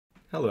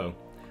Hello,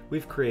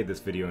 we've created this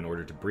video in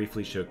order to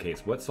briefly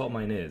showcase what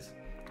Saltmine is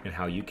and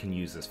how you can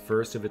use this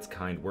first of its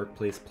kind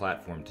workplace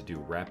platform to do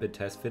rapid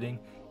test fitting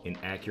and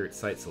accurate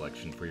site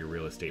selection for your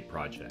real estate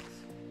projects.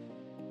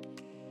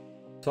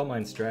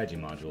 Saltmine's strategy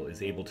module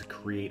is able to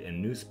create a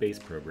new space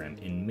program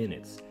in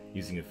minutes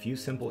using a few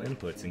simple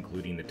inputs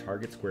including the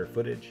target square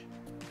footage,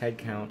 head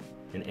count,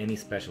 and any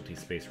specialty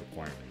space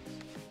requirements.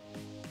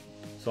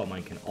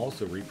 Saltmine can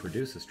also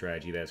reproduce a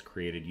strategy that is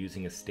created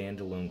using a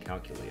standalone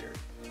calculator.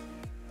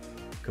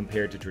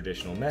 Compared to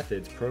traditional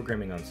methods,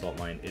 programming on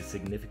Saltmine is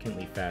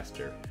significantly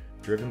faster,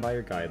 driven by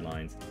your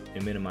guidelines,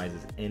 and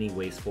minimizes any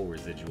wasteful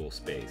residual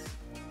space.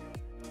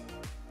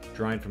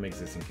 Drawing from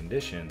existing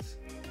conditions,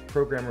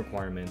 program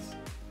requirements,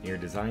 and your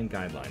design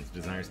guidelines,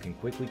 designers can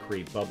quickly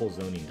create bubble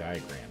zoning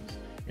diagrams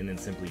and then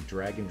simply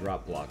drag and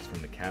drop blocks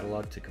from the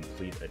catalog to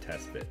complete a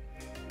test fit.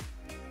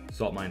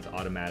 Saltmine's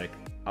automatic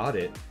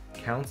audit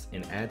counts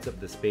and adds up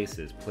the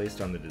spaces placed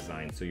on the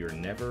design so you're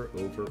never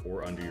over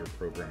or under your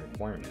program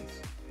requirements.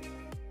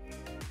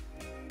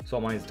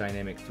 Saltmine's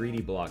dynamic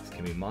 3D blocks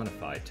can be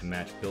modified to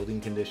match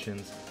building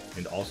conditions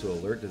and also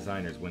alert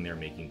designers when they're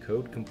making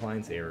code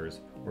compliance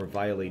errors or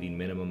violating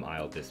minimum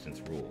aisle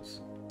distance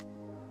rules.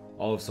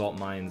 All of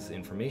Saltmine's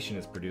information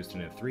is produced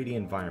in a 3D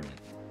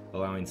environment,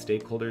 allowing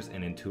stakeholders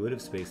an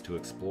intuitive space to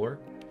explore,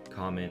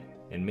 comment,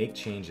 and make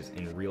changes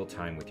in real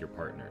time with your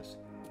partners,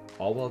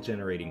 all while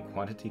generating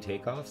quantity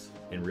takeoffs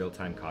and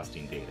real-time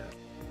costing data.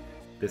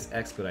 This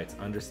expedites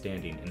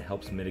understanding and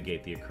helps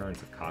mitigate the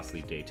occurrence of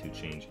costly day 2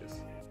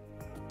 changes.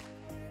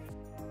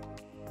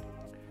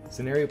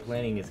 Scenario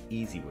planning is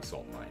easy with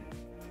Saltmine.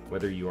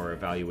 Whether you are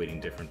evaluating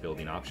different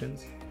building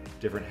options,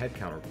 different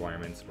headcount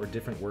requirements, or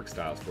different work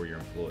styles for your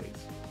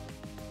employees,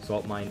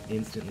 Saltmine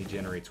instantly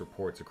generates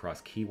reports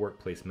across key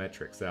workplace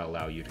metrics that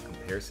allow you to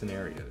compare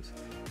scenarios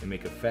and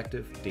make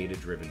effective,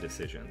 data-driven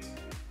decisions.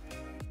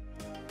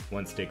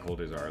 Once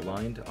stakeholders are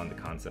aligned on the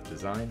concept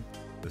design,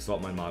 the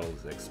Saltmine model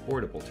is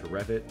exportable to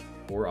Revit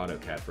or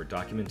AutoCAD for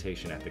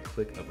documentation at the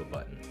click of a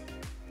button.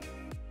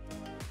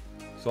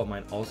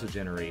 Saltmine also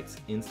generates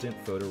instant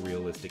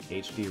photorealistic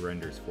HD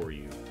renders for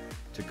you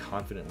to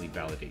confidently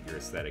validate your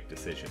aesthetic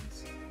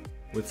decisions.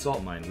 With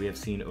Saltmine, we have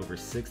seen over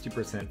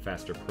 60%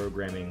 faster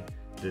programming,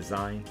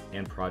 design,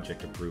 and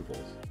project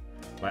approvals.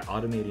 By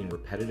automating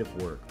repetitive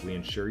work, we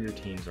ensure your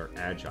teams are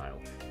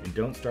agile and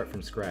don't start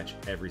from scratch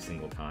every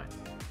single time.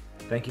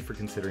 Thank you for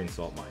considering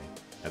Saltmine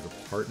as a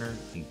partner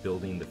in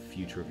building the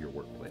future of your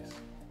workplace.